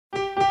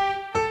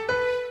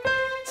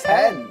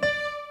10.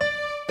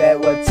 There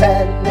were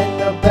 10 in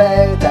the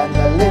bed, and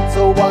the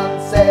little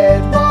one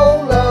said,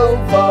 roll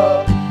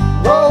over,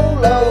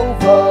 roll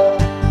over.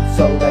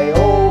 So they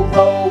all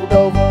rolled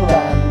over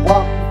and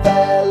one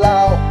fell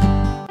out.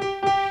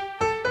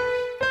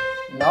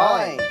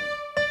 9.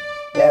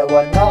 There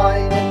were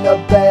 9 in the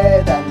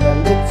bed, and the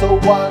little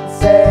one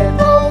said,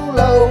 roll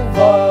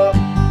over,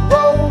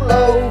 roll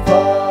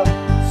over.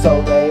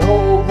 So they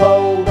all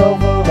rolled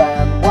over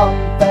and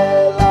one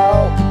fell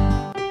out.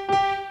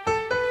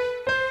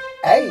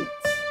 8.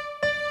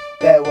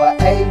 There were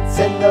 8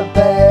 in the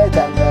bed,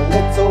 and the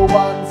little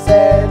one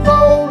said,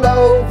 roll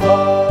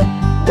over,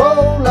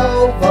 roll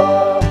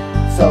over.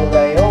 So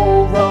they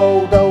all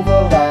rolled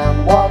over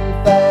and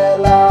one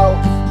fell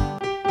out.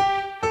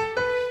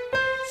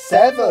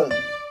 7.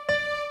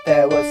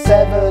 There were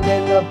 7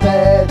 in the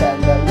bed,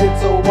 and the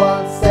little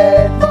one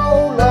said,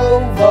 roll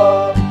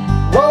over,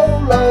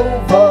 roll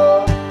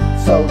over.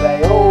 So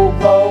they all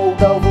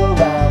rolled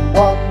over and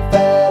one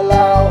fell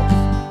out.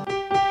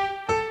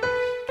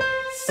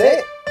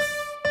 6.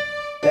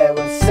 There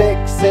were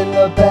 6 in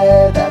the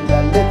bed, and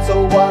the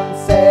little one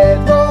said,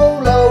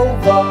 roll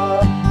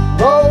over,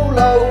 roll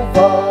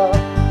over.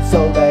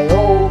 So they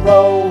all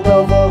rolled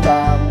over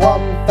and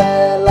one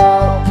fell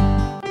out.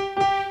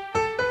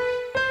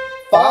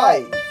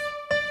 5.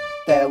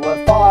 There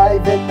were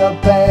 5 in the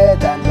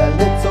bed, and the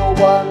little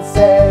one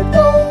said,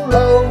 roll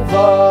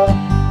over,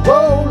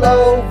 roll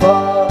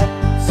over.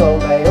 So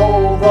they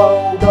all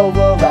rolled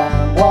over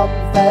and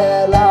one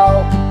fell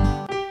out.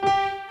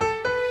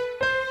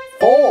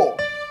 4.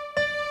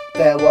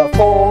 There were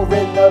 4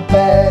 in the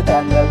bed,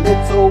 and the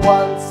little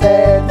one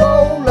said,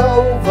 roll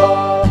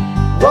over,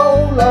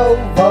 roll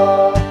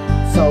over.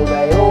 So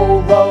they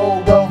all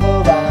rolled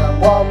over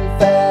and one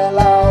fell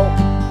out.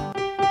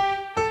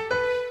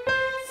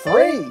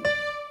 3.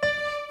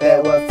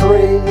 There were 3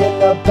 in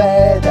the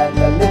bed, and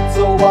the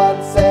little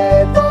one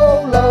said,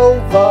 roll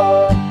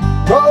over,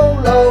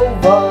 roll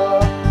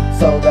over.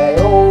 So they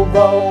all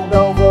rolled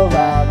over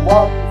and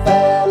one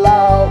fell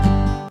out.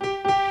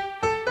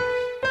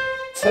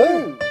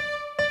 2.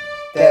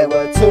 There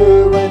were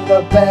 2 in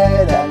the bed,